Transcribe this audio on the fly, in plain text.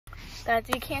Guys,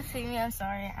 you can't see me. I'm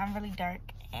sorry. I'm really dark.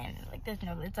 And, like, there's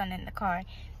no lights on in the car.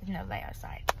 There's no light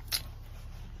outside.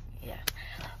 Yeah.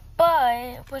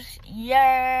 But,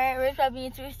 yeah. Rich by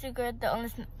being too good. The only,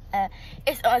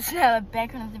 it's also the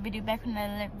background of the video.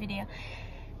 Background of the video.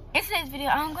 In today's video,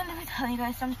 I'm going to be telling you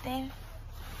guys something.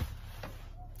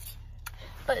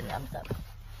 But, no, stop.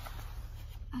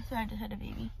 I'm sorry, I just had a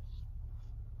baby.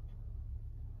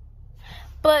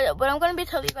 But what I'm going to be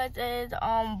telling you guys is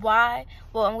why.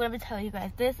 Well, I'm going to be telling you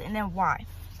guys this and then why.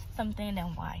 Something and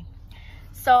then why.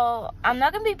 So, I'm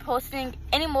not going to be posting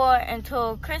anymore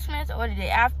until Christmas or the day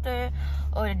after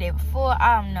or the day before.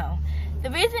 I don't know.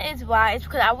 The reason is why is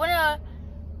because I want to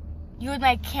use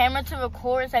my camera to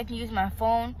record so I can use my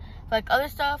phone for like other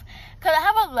stuff. Because I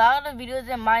have a lot of videos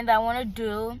in mind that I want to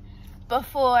do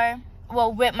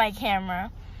with my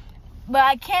camera. But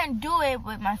I can't do it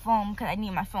with my phone because I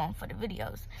need my phone for the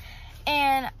videos.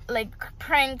 And, like,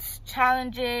 pranks,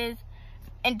 challenges,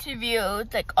 interviews,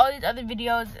 like, all these other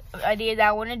videos, ideas that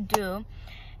I want to do.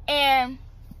 And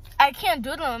I can't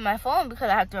do them with my phone because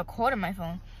I have to record on my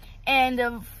phone. And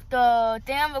the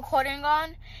thing I'm recording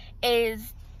on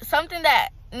is something that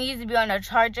needs to be on a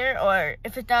charger. Or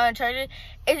if it's not on a charger,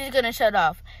 it's just going to shut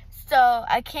off. So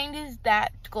I can't use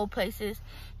that to go places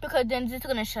because then it's just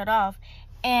going to shut off.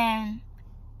 And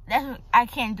I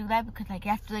can't do that because, like,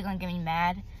 that's really gonna get me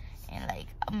mad, and like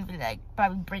I'm gonna be like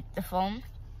probably break the phone.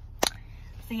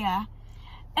 So yeah,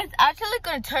 it's actually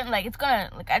gonna turn like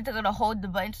I'm gonna hold the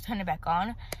button to turn it back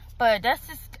on, but that's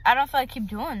just I don't feel like I keep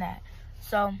doing that.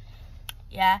 So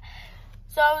yeah,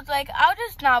 so I was like I'll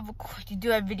just not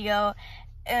do a video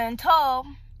until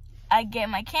I get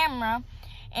my camera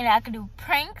and I can do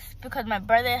pranks because my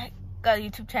brother got a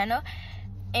YouTube channel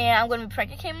and I'm gonna be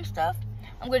pranking him and stuff.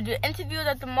 I'm gonna do interviews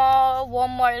at the mall,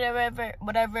 Walmart,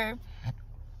 whatever.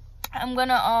 I'm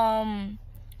gonna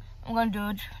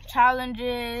do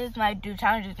challenges. Might do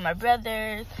challenges with my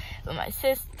brothers, with my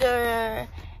sister,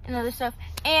 and other stuff.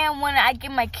 And when I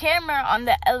get my camera on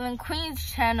the Ellen Queen's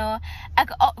channel,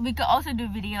 we could also do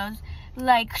videos.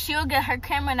 Like she'll get her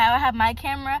camera and I will have my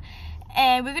camera,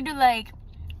 and we could do like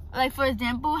for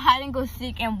example, hide and go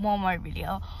seek in Walmart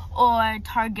video or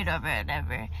Target or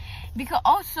whatever. Because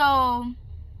also,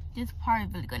 this part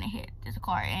is really gonna hit this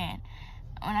car, and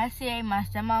when I say my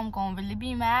stepmom gonna really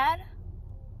be mad,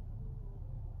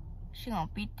 she gonna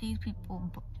beat these people.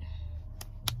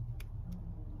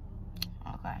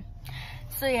 Okay,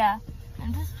 so yeah,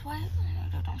 and this is why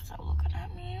don't stop looking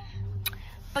at me.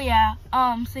 But yeah,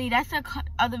 see, that's the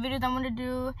other videos I'm gonna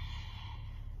do.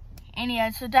 And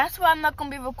yeah, so that's why I'm not going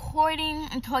to be recording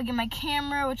until I get my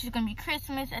camera, which is going to be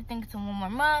Christmas. I think it's in 1 more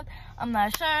month. I'm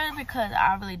not sure because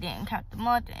I really didn't count the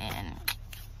month. And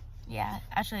yeah,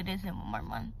 actually it is in 1 more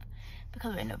month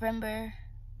because we're in November.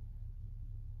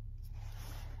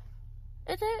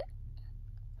 Is it?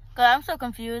 Because I'm so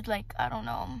confused. Like, I don't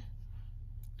know.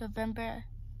 November.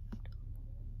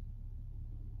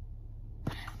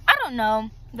 I don't know.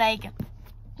 Like,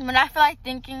 when I feel like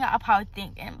thinking, I'll probably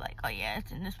think and be like, oh yeah,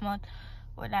 it's in this month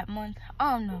or that month.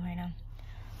 I don't know right now.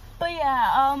 But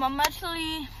yeah, I'm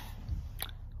actually,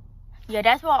 yeah,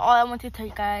 that's all I want to tell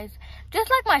you guys. Just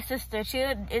like my sister, she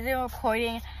isn't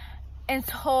recording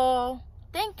until,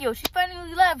 thank you, she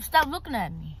finally left. Stop looking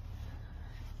at me.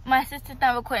 My sister's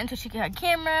not recording until she gets her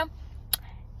camera.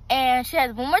 And she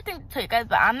has one more thing to tell you guys,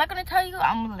 but I'm not going to tell you.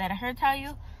 I'm going to let her tell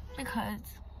you because,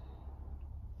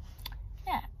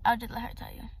 yeah, I'll just let her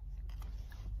tell you.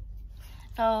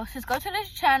 So just go to this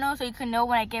channel so you can know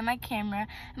when I get my camera.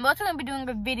 I'm also going to be doing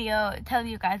a video telling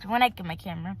you guys when I get my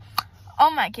camera.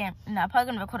 On my camera. No, I'm probably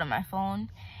going to record on my phone.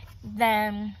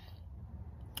 Then,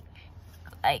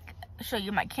 like, show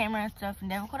you my camera and stuff.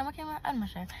 And then record on my camera. I'm not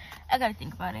sure. I got to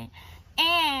think about it.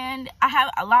 And I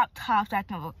have a laptop so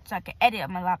I can edit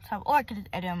on my laptop. Or I can just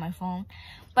edit on my phone.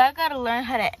 But I got to learn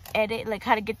how to edit. Like,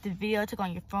 how to get the video to go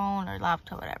on your phone or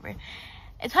laptop, whatever.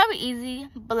 It's probably easy,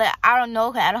 but like I don't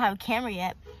know because I don't have a camera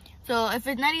yet. So if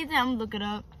it's not easy, I'm gonna look it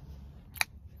up.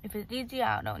 If it's easy,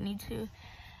 I don't need to.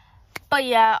 But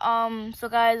yeah, so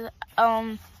guys,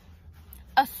 I'll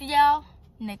see y'all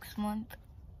next month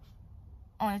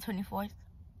on the 24th,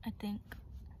 I think.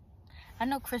 I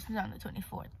know Christmas is on the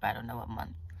 24th, but I don't know what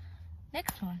month.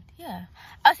 Next month, yeah.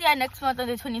 I'll see y'all next month on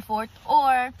the 24th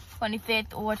or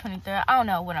 25th or 23rd. I don't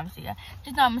know when I'm seeing y'all.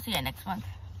 Just know I'm gonna see y'all next month.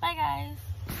 Bye, guys.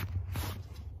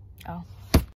 Oh.